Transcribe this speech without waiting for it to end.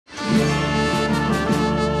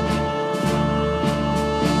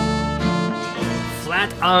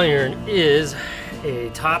flat iron is a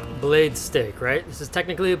top blade steak, right? This is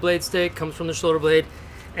technically a blade steak, comes from the shoulder blade,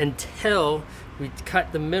 until we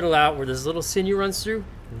cut the middle out where this little sinew runs through,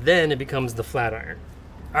 then it becomes the flat iron.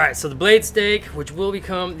 All right, so the blade steak, which will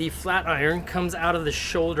become the flat iron, comes out of the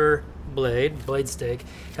shoulder blade steak.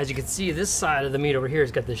 As you can see, this side of the meat over here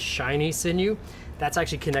has got this shiny sinew. That's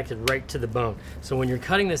actually connected right to the bone. So when you're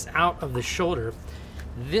cutting this out of the shoulder,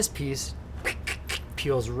 this piece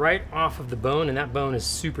peels right off of the bone, and that bone is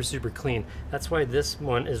super, super clean. That's why this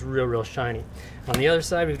one is real, real shiny. On the other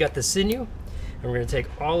side, we've got the sinew, and we're gonna take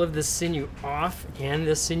all of this sinew off and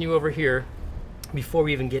this sinew over here before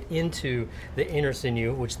we even get into the inner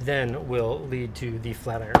sinew, which then will lead to the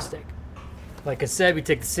flat iron steak. Like I said, we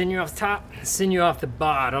take the sinew off the top, sinew off the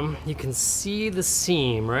bottom. You can see the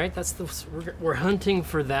seam, right? That's we're hunting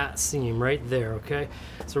for that seam right there, okay?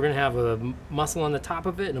 So we're gonna have a muscle on the top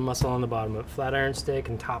of it and a muscle on the bottom of it. Flat iron steak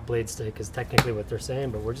and top blade steak is technically what they're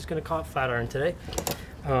saying, but we're just gonna call it flat iron today.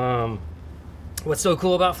 What's so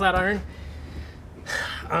cool about flat iron?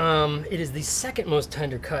 It is the second most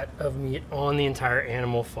tender cut of meat on the entire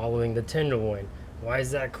animal following the tenderloin. Why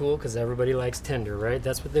is that cool? Because everybody likes tender, right?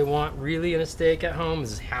 That's what they want really in a steak at home,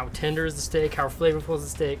 is how tender is the steak, how flavorful is the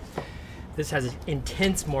steak. This has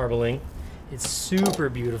intense marbling. It's super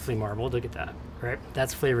beautifully marbled. Look at that, right?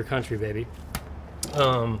 That's flavor country, baby.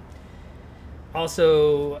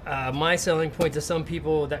 Also, my selling point to some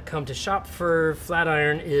people that come to shop for flat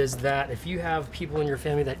iron is that if you have people in your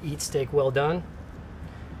family that eat steak well done,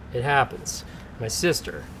 it happens. My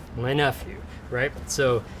sister, my nephew, right?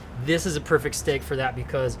 So this is a perfect steak for that,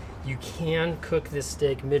 because you can cook this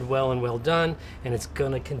steak mid-well and well done, and it's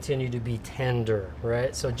gonna continue to be tender,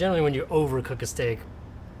 right? So generally when you overcook a steak,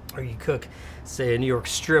 or you cook, say, a New York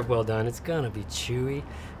strip well done, it's gonna be chewy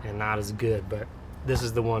and not as good, but this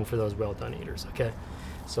is the one for those well done eaters, okay?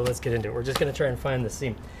 So let's get into it. We're just gonna try and find the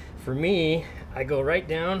seam. For me, I go right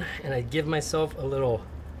down and I give myself a little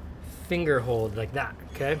finger hold like that,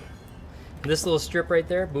 okay? This little strip right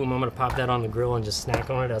there, boom, I'm gonna pop that on the grill and just snack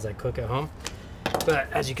on it as I cook at home.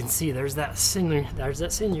 But as you can see, there's that sinew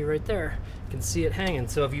right there. You can see it hanging.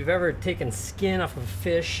 So if you've ever taken skin off of a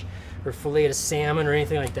fish or filleted a salmon or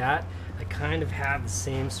anything like that, I kind of have the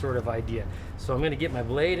same sort of idea. So I'm gonna get my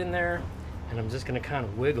blade in there, and I'm just gonna kind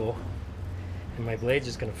of wiggle, and my blade's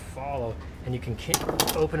just gonna follow, and you can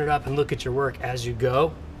open it up and look at your work as you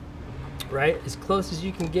go. Right, as close as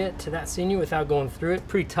you can get to that sinew without going through it.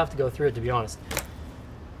 Pretty tough to go through it, to be honest.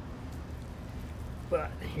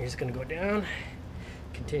 But you're just gonna go down,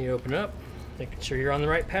 continue to open up, making sure you're on the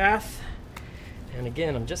right path. And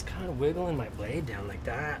again, I'm just kind of wiggling my blade down like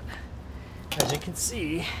that. As you can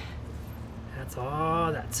see, that's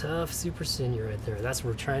all that tough super sinew right there. That's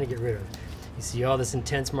what we're trying to get rid of. You see all this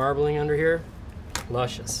intense marbling under here?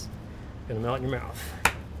 Luscious. Gonna melt in your mouth.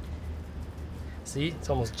 See, it's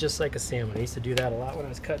almost just like a salmon. I used to do that a lot when I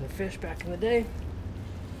was cutting fish back in the day.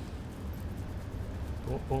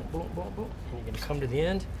 Boom, boom, boom, boom, boom. And you're gonna come to the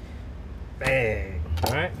end. Bang,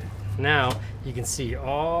 all right? Now, you can see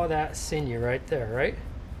all that sinew right there, right?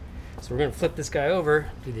 So we're gonna flip this guy over,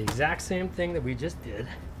 do the exact same thing that we just did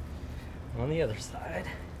on the other side.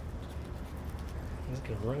 I'm just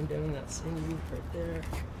gonna run down that sinew right there.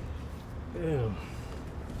 Boom,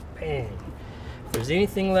 bang. If there's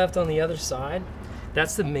anything left on the other side,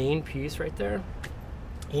 that's the main piece right there.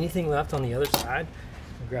 Anything left on the other side,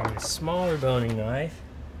 I'll grab my smaller boning knife.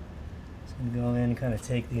 Just gonna go in and kind of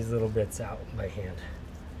take these little bits out by hand.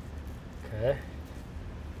 Okay.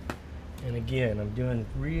 And again, I'm doing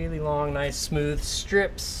really long, nice, smooth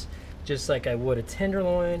strips, just like I would a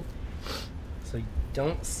tenderloin. So you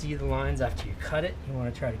don't see the lines after you cut it. You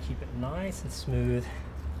want to try to keep it nice and smooth.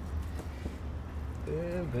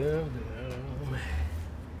 Boom, boom, boom.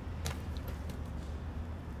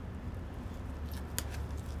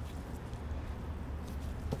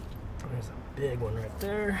 There's a big one right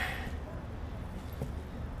there.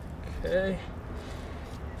 Okay.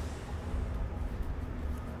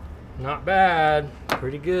 Not bad,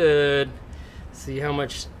 pretty good. See how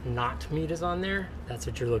much not meat is on there? That's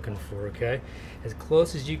what you're looking for, okay? As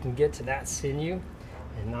close as you can get to that sinew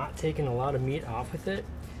and not taking a lot of meat off with it.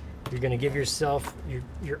 You're gonna give yourself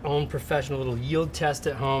your own professional little yield test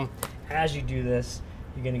at home. As you do this,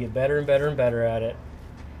 you're gonna get better and better and better at it.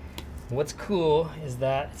 What's cool is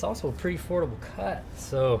that it's also a pretty affordable cut.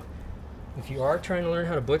 So if you are trying to learn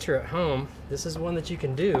how to butcher at home, this is one that you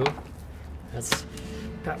can do. That's,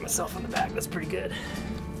 pat myself on the back, that's pretty good.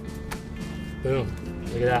 Boom,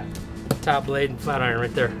 look at that. Top blade and flat iron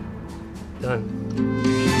right there.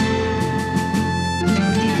 Done.